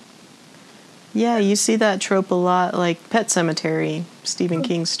 Yeah, you see that trope a lot, like Pet Sematary, Stephen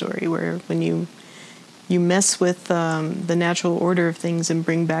King's story, where when you mess with the natural order of things and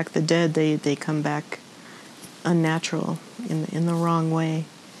bring back the dead, they come back unnatural in the wrong way.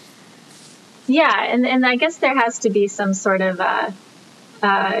 Yeah, and I guess there has to be some sort of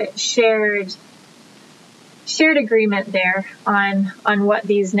shared agreement there on what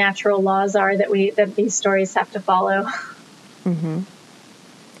these natural laws are that these stories have to follow. Mm-hmm.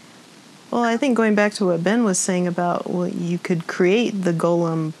 Well, I think going back to what Ben was saying about, well, you could create the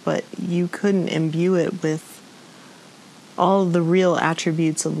golem, but you couldn't imbue it with all the real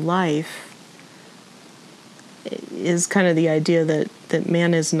attributes of life, is kind of the idea that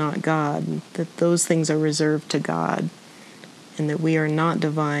man is not God, that those things are reserved to God, and that we are not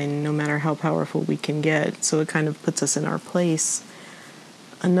divine no matter how powerful we can get. So it kind of puts us in our place.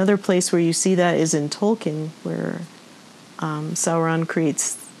 Another place where you see that is in Tolkien, where Sauron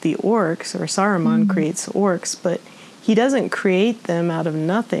creates the orcs, or Saruman creates orcs, but he doesn't create them out of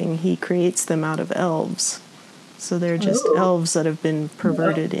nothing. He creates them out of elves. So they're just elves that have been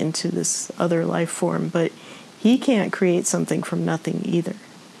perverted into this other life form. But he can't create something from nothing either.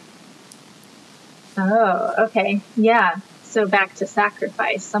 Oh, okay. Yeah. So back to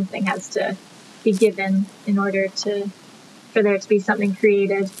sacrifice. Something has to be given in order for there to be something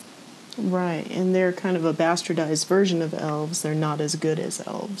created. Right. And they're kind of a bastardized version of elves. They're not as good as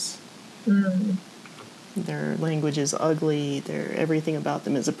elves. Mm. Their language is ugly. Everything about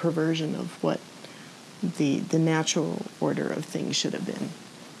them is a perversion of what the natural order of things should have been.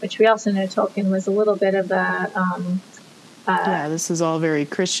 Which we also know Tolkien was a little bit of a... yeah, this is all very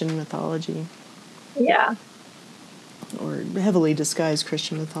Christian mythology. Yeah. Or heavily disguised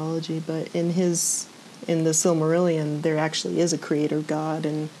Christian mythology, but in the Silmarillion, there actually is a creator god,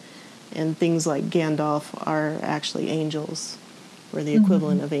 and things like Gandalf are actually angels, or the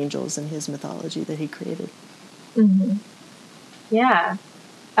equivalent of angels in his mythology that he created. Mm-hmm. Yeah.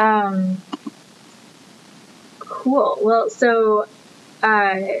 Cool. Well, so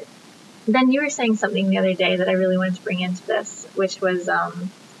then you were saying something the other day that I really wanted to bring into this, which was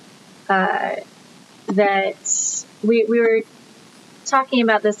that we were talking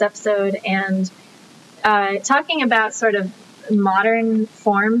about this episode and talking about sort of modern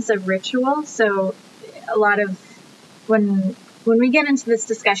forms of ritual. So a lot of when we get into this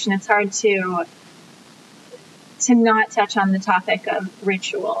discussion, it's hard to not touch on the topic of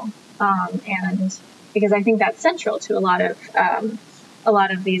ritual, and because I think that's central to a lot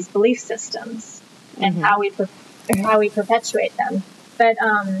of these belief systems and how we perpetuate them. But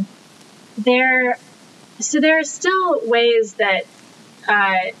there are still ways that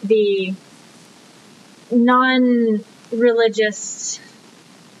the non-religious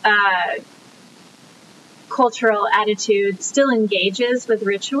cultural attitude still engages with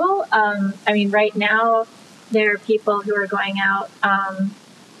ritual. I mean, right now there are people who are going out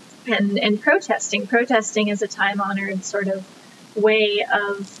and protesting. Protesting is a time-honored sort of way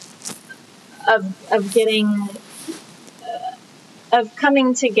of getting of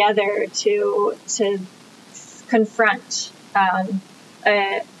coming together to confront an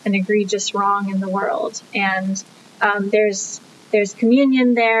egregious wrong in the world. And there's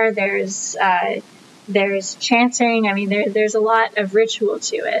communion there. There's chanting. I mean, there's a lot of ritual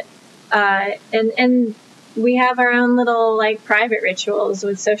to it. And we have our own little like private rituals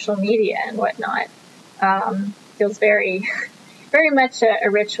with social media and whatnot. Feels very, very much a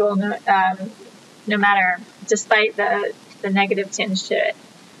ritual, no matter, despite the negative tinge to it.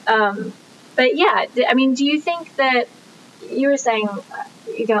 But yeah, I mean, do you think that you were saying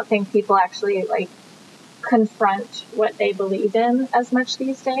you don't think people actually like confront what they believe in as much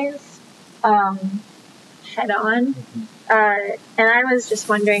these days, head on. And I was just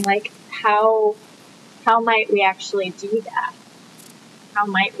wondering, like, how might we actually do that? How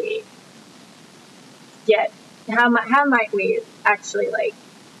might we how might we actually, like,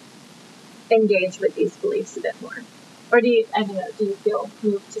 engage with these beliefs a bit more? Or do you feel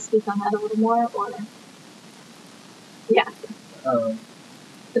moved to speak on that a little more, or? Yeah.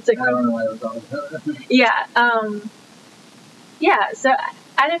 It's okay. I don't know why I was on that. Yeah, so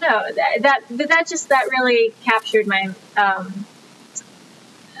I don't know, that really captured my,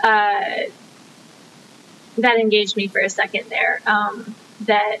 that engaged me for a second there.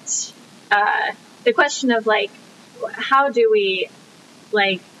 The question of, like, how are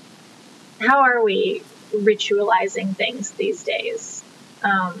we ritualizing things these days?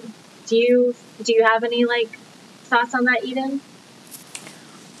 Do you have any, like, thoughts on that, Eden?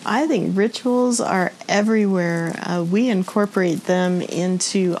 I think rituals are everywhere. We incorporate them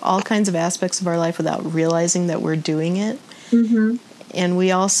into all kinds of aspects of our life without realizing that we're doing it. Mm-hmm. And we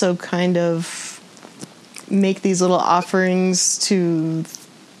also kind of make these little offerings to,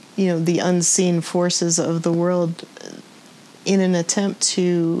 the unseen forces of the world in an attempt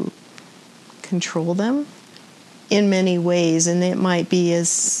to control them in many ways. And it might be as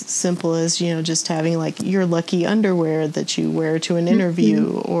simple as, just having, like, your lucky underwear that you wear to an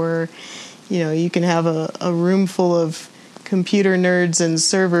interview, mm-hmm. or, you can have a room full of computer nerds and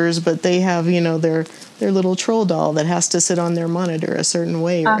servers, but they have, their little troll doll that has to sit on their monitor a certain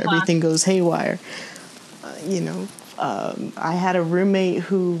way, or everything goes haywire. I had a roommate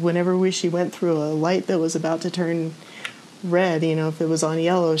who, whenever she went through a light that was about to turn red, if it was on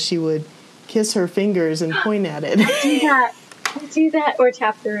yellow, she would kiss her fingers and point at it. Do that, or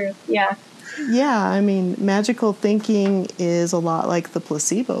tap the roof. Yeah. Yeah, I mean, magical thinking is a lot like the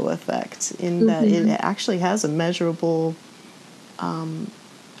placebo effect in mm-hmm. that it actually has a measurable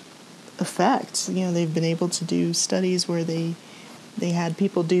effect. They've been able to do studies where they had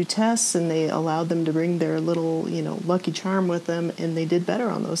people do tests, and they allowed them to bring their little, Lucky Charm with them, and they did better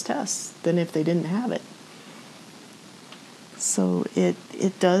on those tests than if they didn't have it. So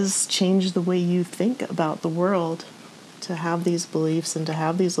it does change the way you think about the world, to have these beliefs and to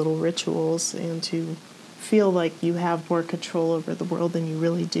have these little rituals and to feel like you have more control over the world than you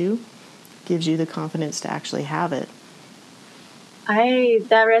really do. Gives you the confidence to actually have it.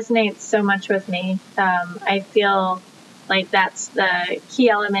 That resonates so much with me. I feel like that's the key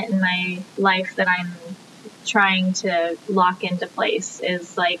element in my life that I'm trying to lock into place,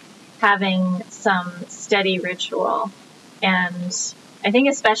 is, like, having some steady ritual. And I think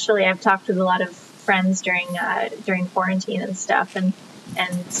especially I've talked with a lot of friends during quarantine and stuff, and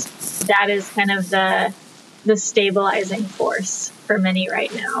that is kind of the stabilizing force for many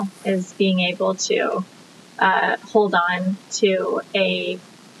right now, is being able to hold on to a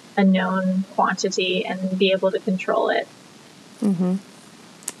known quantity and be able to control it. Mm-hmm.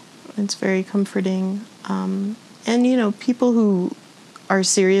 It's very comforting. And, people who are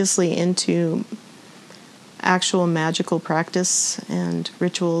seriously into actual magical practice and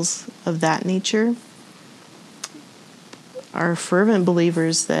rituals of that nature are fervent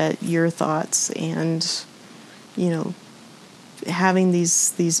believers that your thoughts and, having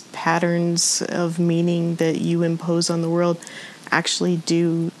these patterns of meaning that you impose on the world actually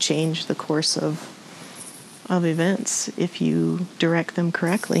do change the course of events if you direct them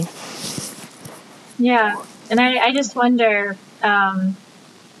correctly. Yeah, and I just wonder, I'm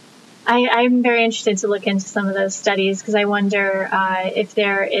very interested to look into some of those studies, because I wonder if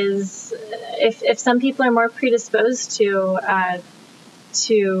there is, if some people are more predisposed to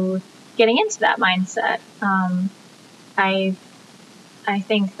getting into that mindset. I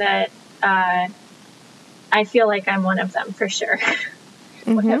think that I feel like I'm one of them for sure.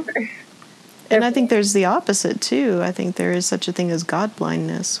 Mm-hmm. Whatever. And I think there's the opposite too. I think there is such a thing as God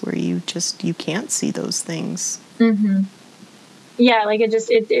blindness, where you can't see those things. Mm-hmm. Yeah, like it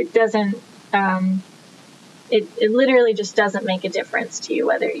doesn't, it literally just doesn't make a difference to you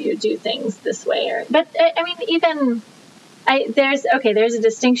whether you do things this way or, but I mean, even, there's a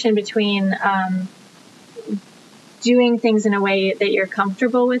distinction between, doing things in a way that you're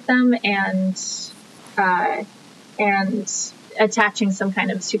comfortable with them and attaching some kind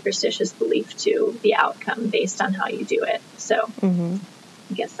of superstitious belief to the outcome based on how you do it. So mm-hmm.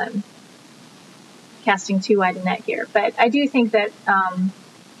 I guess I'm casting too wide a net here, but I do think that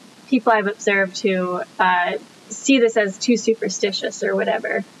people I've observed who see this as too superstitious or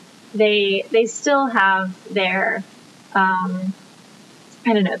whatever, they still have their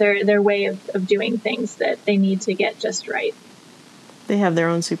their way of doing things that they need to get just right. They have their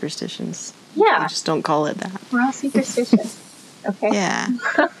own superstitions. Yeah. I just don't call it that. We're all superstitious. Okay. Yeah.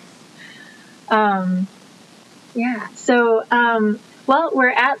 Yeah. So, well, we're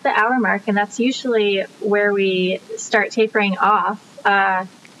at the hour mark, and that's usually where we start tapering off.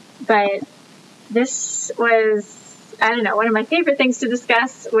 But this was, I don't know, one of my favorite things to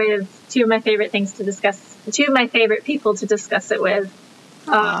discuss with two of my favorite people to discuss it with.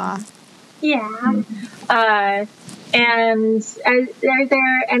 Aw. Yeah. And are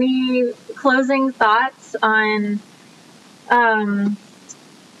there any closing thoughts on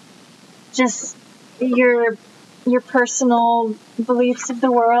just your personal beliefs of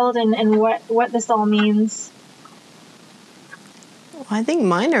the world and what this all means? Well, I think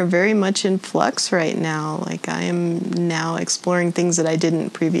mine are very much in flux right now. Like, I am now exploring things that I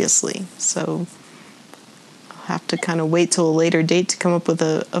didn't previously. So I'll have to kind of wait till a later date to come up with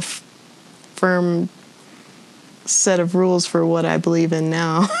a firm set of rules for what I believe in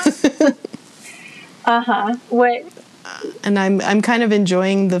now. What? And I'm kind of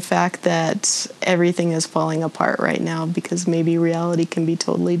enjoying the fact that everything is falling apart right now, because maybe reality can be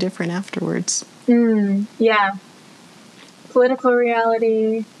totally different afterwards. Yeah. Political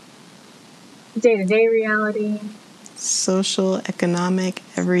reality, day-to-day reality. Social, economic,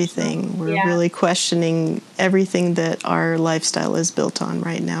 everything. We're Yeah. really questioning everything that our lifestyle is built on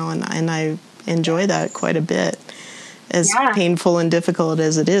right now, and I enjoy that quite a bit. As Yeah. painful and difficult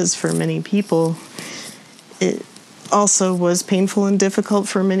as it is for many people, it also was painful and difficult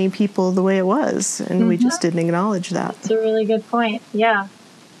for many people the way it was, and we just didn't acknowledge that. That's a really good point. Yeah.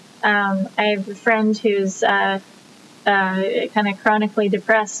 I have a friend who's kind of chronically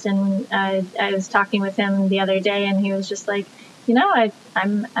depressed, and I was talking with him the other day, and he was just like,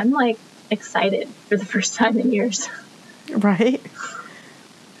 I'm like excited for the first time in years Right?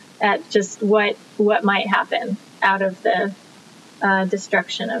 at just what might happen out of the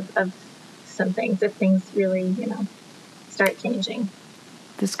destruction of some things, if things really, start changing.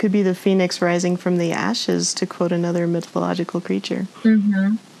 This could be the phoenix rising from the ashes, to quote another mythological creature.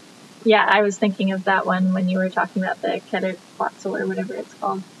 Yeah, I was thinking of that one when you were talking about the Quetzalcoatl or whatever it's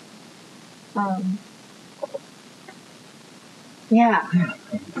called. Yeah.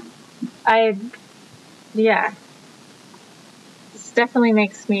 This definitely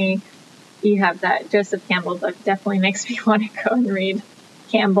makes me, you have that Joseph Campbell book, definitely makes me want to go and read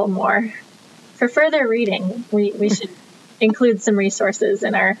Campbell more. For further reading, we should include some resources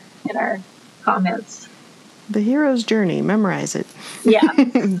in our comments. The hero's journey, memorize it. Yeah.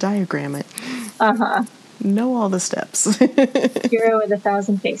 Diagram it. Uh-huh. Know all the steps. Hero with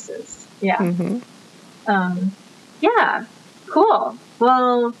 1,000 faces. Yeah. Yeah. Cool.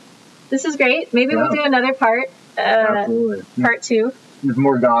 Well, this is great. Maybe we'll do another part. Absolutely. Part 2. There's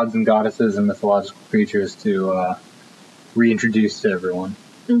more gods and goddesses and mythological creatures to reintroduce to everyone.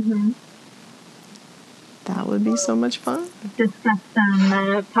 That would be so much fun. Discuss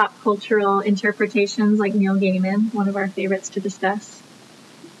some pop cultural interpretations, like Neil Gaiman, one of our favorites to discuss.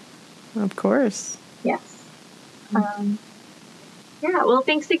 Of course. Yes. Yeah, well,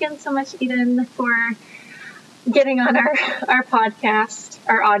 thanks again so much, Eden, for getting on our podcast,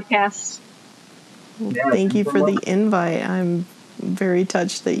 our oddcast. Yeah, Thank you for the invite. I'm very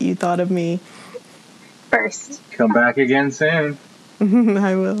touched that you thought of me. First. Come back again soon.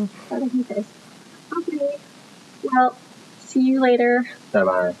 I will. Okay. Well, see you later.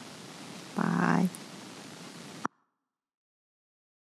 Bye-bye. Bye.